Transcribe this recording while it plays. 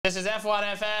This is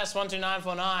F1FS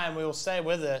 12949. We will stay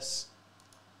with this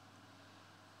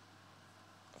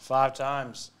 5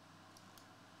 times.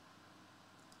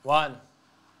 1,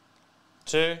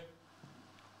 2,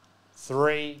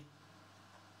 3,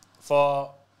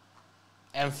 4,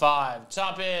 and 5.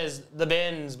 Top is the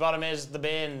bins, bottom is the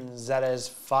bins. That is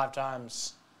 5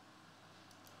 times.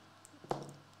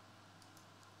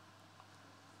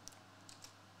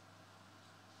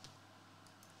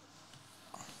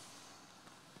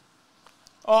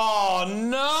 Oh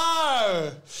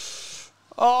no!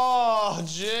 Oh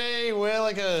gee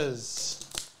willikers.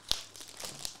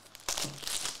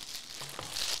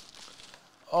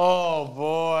 Oh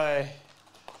boy.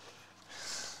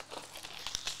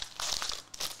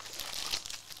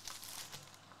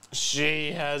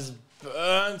 She has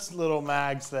burnt little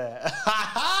mags there.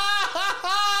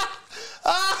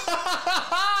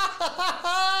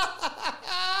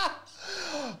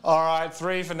 All right,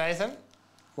 3 for Nathan.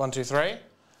 1, 2, 3.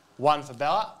 1 for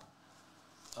Bella.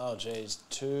 Oh geez,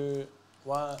 2,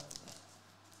 1,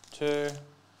 2,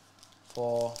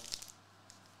 4,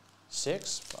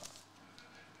 6. 5, 7,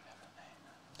 8,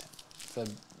 9, 10. For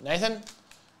Nathan.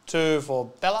 2 for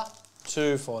Bella.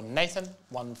 2 for Nathan.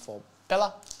 1 for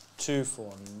Bella. 2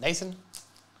 for Nathan.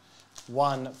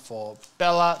 1 for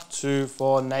Bella. 2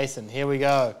 for Nathan. Here we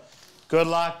go. Good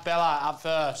luck, Bella, up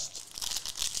first.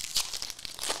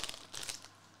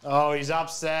 Oh, he's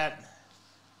upset.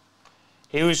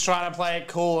 He was trying to play it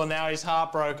cool and now he's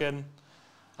heartbroken.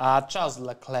 Charles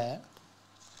Leclerc,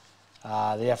 the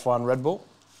F1 Red Bull.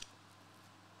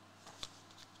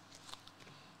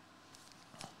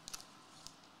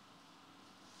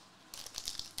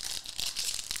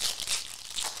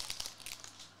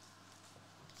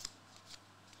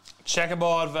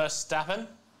 Checkerboard Verstappen.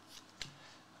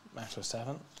 Max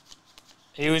Verstappen.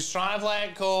 He was trying to play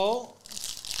it cool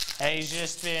and he's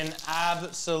just been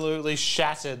absolutely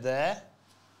shattered there.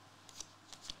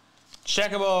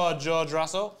 Checkerboard, George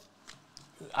Russell.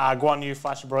 Guan Yu,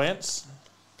 Flash of Brilliance.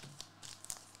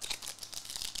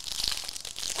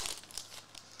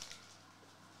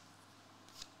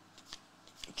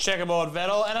 Checkerboard,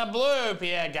 Vettel. And a blue,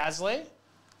 Pierre Gasly.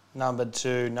 Numbered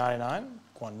to 99,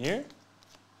 Guan Yu.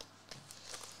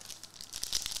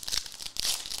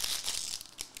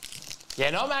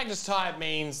 Yeah, not Magnus type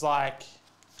means like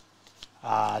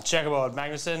checkerboard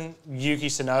Magnussen. Yuki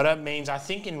Tsunoda means I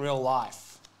think in real life.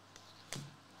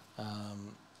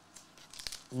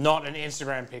 Not an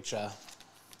Instagram picture.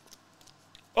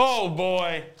 Oh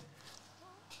boy.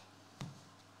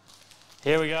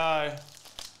 Here we go.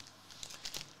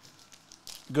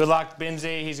 Good luck,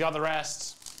 Binzi. He's got the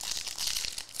rest.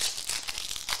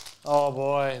 Oh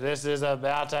boy, this is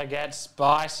about to get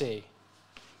spicy.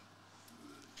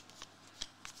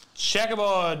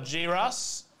 Checkerboard,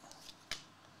 G-Russ.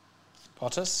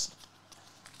 Bottas.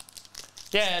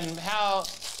 Yeah, and how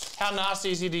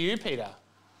nasty is he to you, Peter?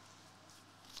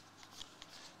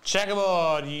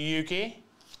 Checkerboard, Yuki.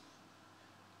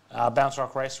 Bounce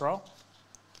Rock Race Roll.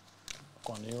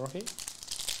 Guan Yu rookie.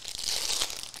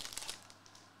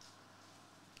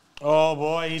 Oh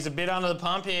boy, he's a bit under the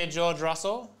pump here, George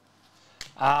Russell.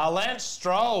 Lance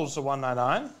Stroll's to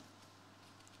 199.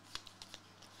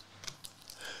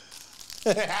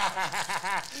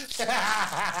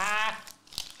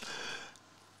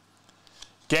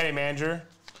 Get him, Andrew.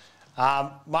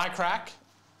 My crack.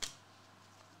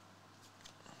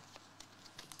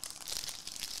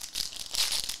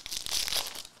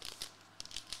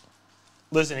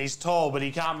 Listen, he's tall, but he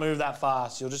can't move that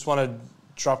fast. You'll just want to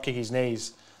drop kick his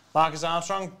knees. Marcus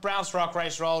Armstrong, Bounce Rock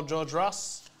Race Roll, George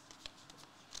Russ.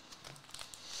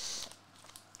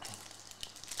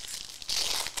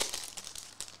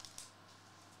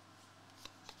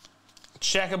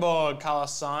 Checkerboard, Colour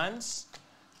Signs.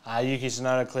 Yuki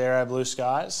Tsunoda, Clear Air, Blue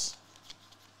Skies.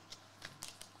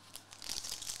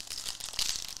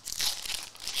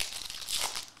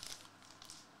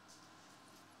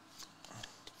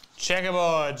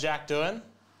 Checkerboard, Jack Doohan.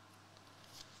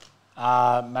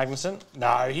 Magnussen.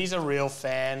 No, he's a real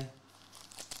fan.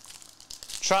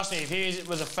 Trust me, if he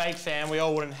was a fake fan, we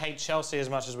all wouldn't hate Chelsea as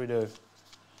much as we do.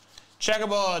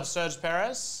 Checkerboard, Serge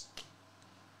Perez.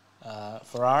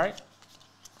 Ferrari.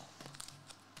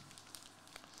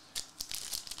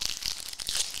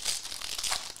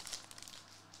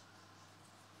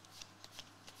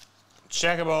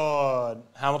 Checkerboard,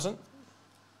 Hamilton.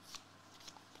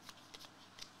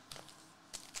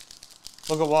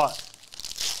 Look at what?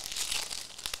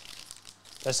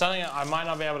 There's something, I might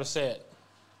not be able to see it.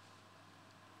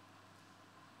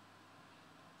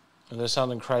 Is there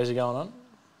something crazy going on?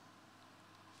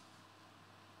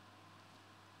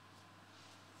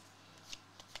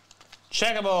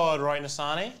 Checkerboard, Roy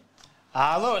Nasani.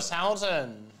 Lewis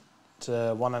Hamilton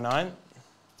to 109.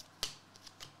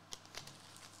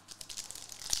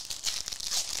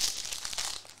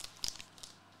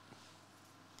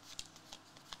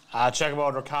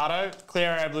 Checkerboard, Ricardo.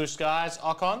 Clear Air, Blue Skies,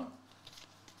 Ocon.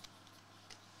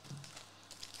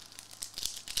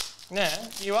 Yeah,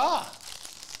 you are.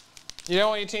 You don't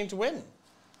want your team to win.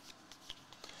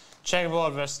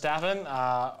 Checkerboard, Verstappen,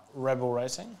 Rebel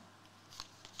Racing.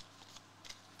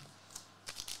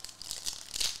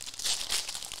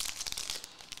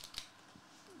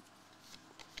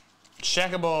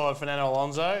 Checkerboard, Fernando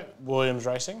Alonso, Williams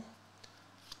Racing.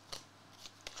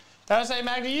 I would say,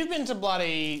 Magda, you've been to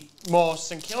bloody more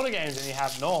St Kilda games than you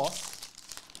have North.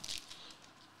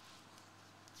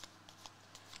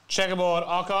 Checkerboard,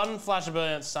 Ocon, Flash of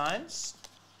Brilliance, Signs.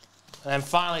 And then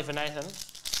finally for Nathan,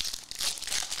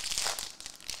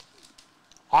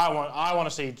 I want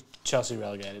to see Chelsea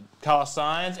relegated. Colour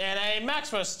Signs and a Max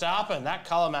Verstappen. That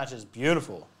colour match is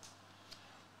beautiful.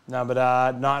 Numbered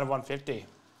 9 of 150.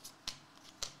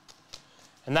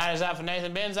 And that is that for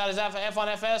Nathan Binns. That is that for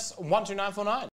F1FS 12949.